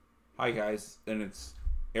Hi guys, and it's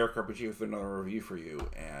Eric RPG with another review for you,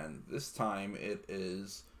 and this time it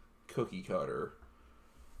is Cookie Cutter.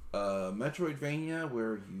 Metroidvania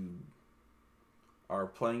where you are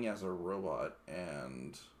playing as a robot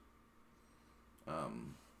and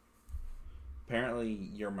apparently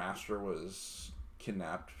your master was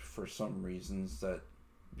kidnapped for some reasons that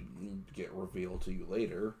get revealed to you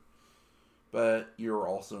later, but you're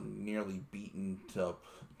also nearly beaten up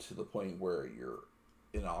to the point where you're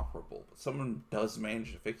inoperable. But someone does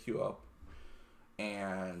manage to fix you up,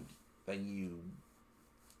 and then you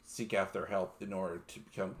seek out their help in order to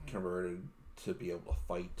become converted to be able to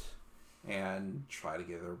fight and try to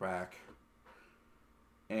get her back.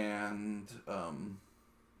 And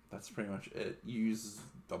that's pretty much it. You use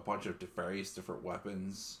a bunch of various different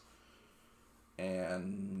weapons,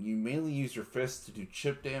 and you mainly use your fists to do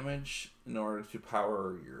chip damage in order to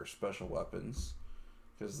power your special weapons,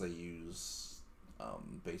 because they use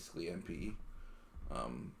basically MP.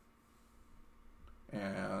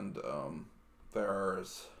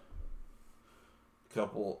 There's a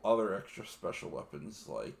couple other extra special weapons,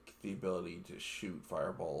 like the ability to shoot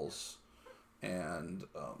fireballs and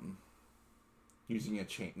using a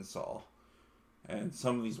chainsaw. And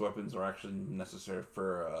some of these weapons are actually necessary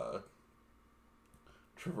for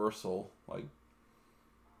traversal, like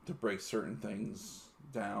to break certain things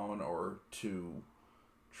down or to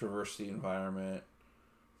traverse the environment.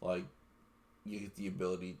 Like, you get the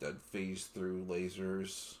ability to phase through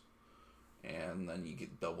lasers, and then you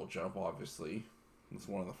get double jump, obviously. It's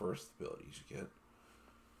one of the first abilities you get.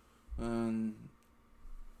 And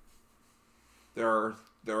there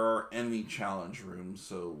are enemy challenge rooms,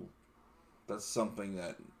 so that's something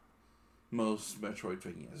that most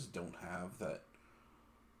Metroidvanias don't have. That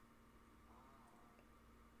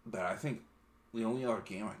I think the only other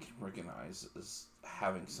game I can recognize is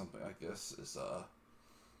having something like this is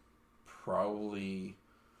probably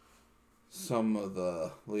some of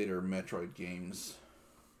the later Metroid games.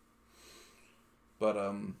 But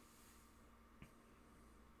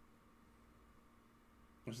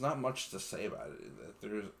there's not much to say about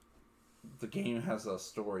it. The game has a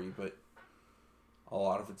story, but a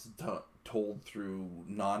lot of it's told through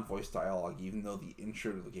non-voice dialogue, even though the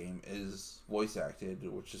intro to the game is voice acted,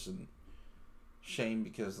 which is a shame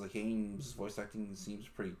because the game's voice acting seems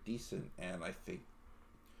pretty decent, and I think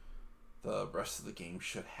the rest of the game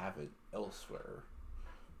should have it elsewhere.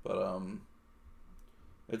 But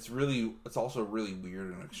it's also really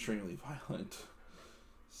weird and extremely violent,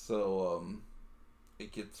 so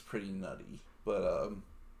it gets pretty nutty. But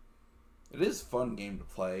it is a fun game to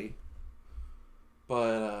play.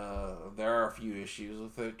 But there are a few issues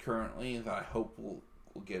with it currently that I hope will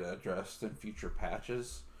get addressed in future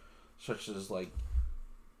patches, such as like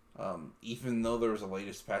even though there was a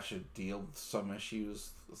latest patch that deal with some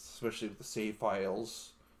issues, especially with the save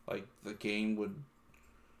files, like the game would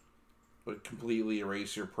completely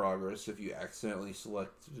erase your progress if you accidentally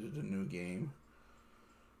selected a new game,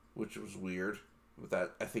 which was weird. But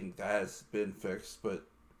that, I think that has been fixed, but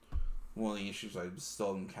one of the issues I'm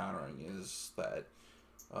still encountering is that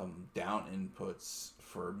down inputs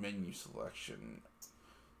for menu selection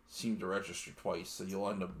seem to register twice, so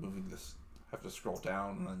you'll end up have to scroll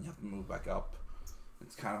down, and then you have to move back up.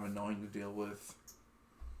 It's kind of annoying to deal with.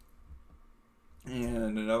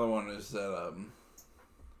 And another one is that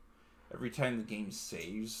every time the game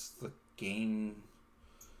saves, the game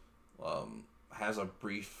has a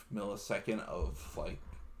brief millisecond of like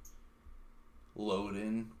load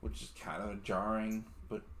in, which is kind of jarring,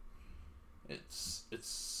 but it's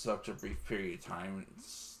such a brief period of time.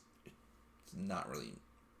 It's not really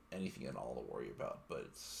anything at all to worry about, but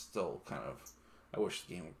it's still kind of, I wish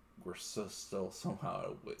the game were still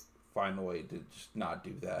somehow would find a way to just not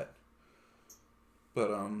do that. But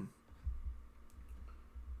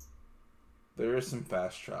there is some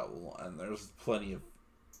fast travel, and there's plenty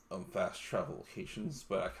of fast travel locations,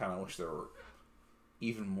 but I kind of wish there were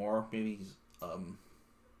even more. Maybe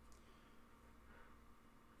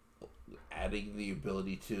adding the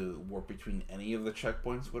ability to warp between any of the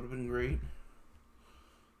checkpoints would have been great.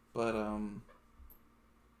 But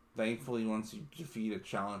thankfully, once you defeat a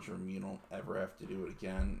challenge room, you don't ever have to do it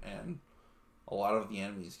again, and a lot of the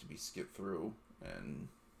enemies can be skipped through, and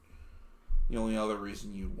the only other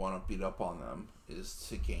reason you'd want to beat up on them is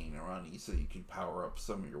to gain money so you can power up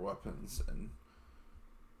some of your weapons and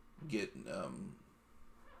get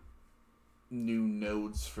new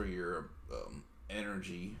nodes for your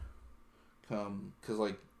energy. Because,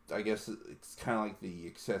 like, I guess it's kind of like the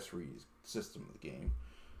accessories system of the game.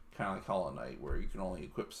 Kind of like Hollow Knight, where you can only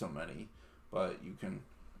equip so many, but you can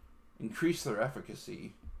increase their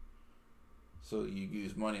efficacy So you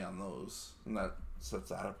use money on those, and that sets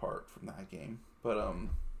that apart from that game. But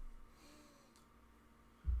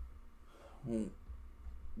well,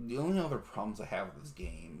 the only other problems I have with this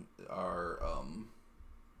game are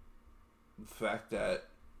the fact that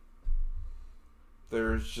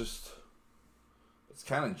there's just, it's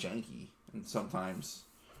kind of janky and sometimes,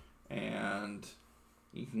 and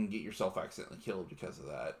you can get yourself accidentally killed because of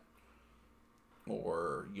that,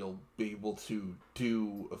 or you'll be able to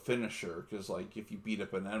do a finisher because, like, if you beat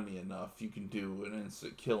up an enemy enough, you can do an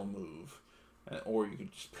instant kill move, or you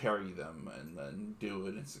could just parry them and then do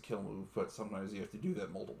an instant kill move. But sometimes you have to do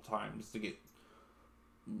that multiple times to get,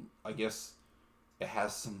 I guess it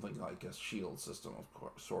has something like a shield system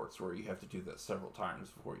of sorts where you have to do that several times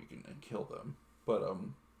before you can kill them. But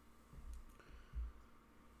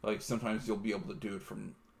like, sometimes you'll be able to do it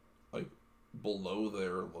from, like, below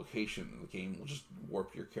their location. The game will just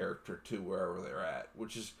warp your character to wherever they're at,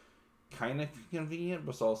 which is kind of convenient,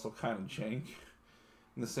 but it's also kind of jank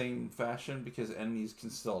in the same fashion, because enemies can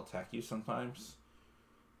still attack you sometimes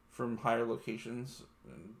from higher locations,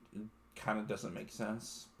 and it kind of doesn't make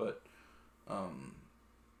sense. But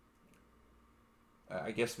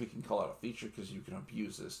I guess we can call it a feature because you can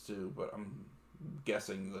abuse this too, but I'm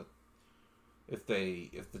guessing that if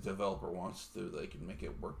the developer wants to, they can make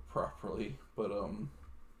it work properly. But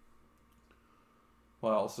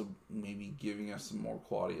while also maybe giving us some more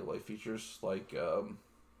quality of life features. Like,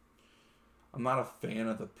 I'm not a fan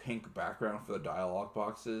of the pink background for the dialogue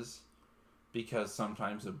boxes, because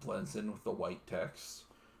sometimes it blends in with the white text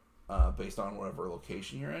based on whatever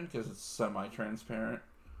location you're in, because it's semi-transparent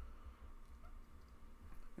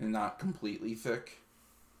and not completely thick.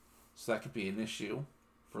 So that could be an issue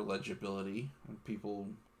for legibility, and people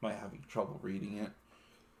might have trouble reading it.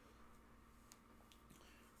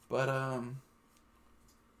 But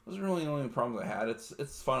those are really the only problems I had. It's a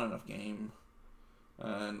fun enough game,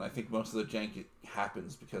 and I think most of the jank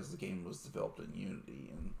happens because the game was developed in Unity,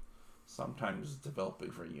 and sometimes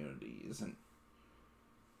developing for Unity isn't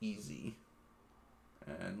easy,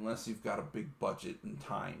 and unless you've got a big budget and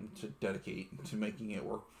time to dedicate to making it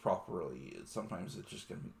work properly, sometimes it's just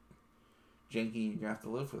gonna be janky and you have to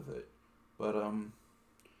live with it. But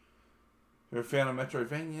if you're a fan of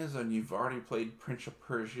Metroidvanias and you've already played Prince of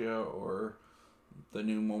Persia or the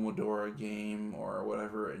new Momodora game or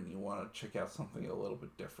whatever, and you want to check out something a little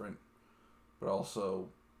bit different but also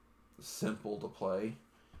simple to play,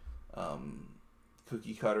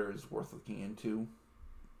 Cookie Cutter is worth looking into.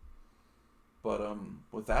 But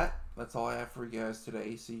with that, that's all I have for you guys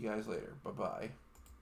today. See you guys later. Bye bye.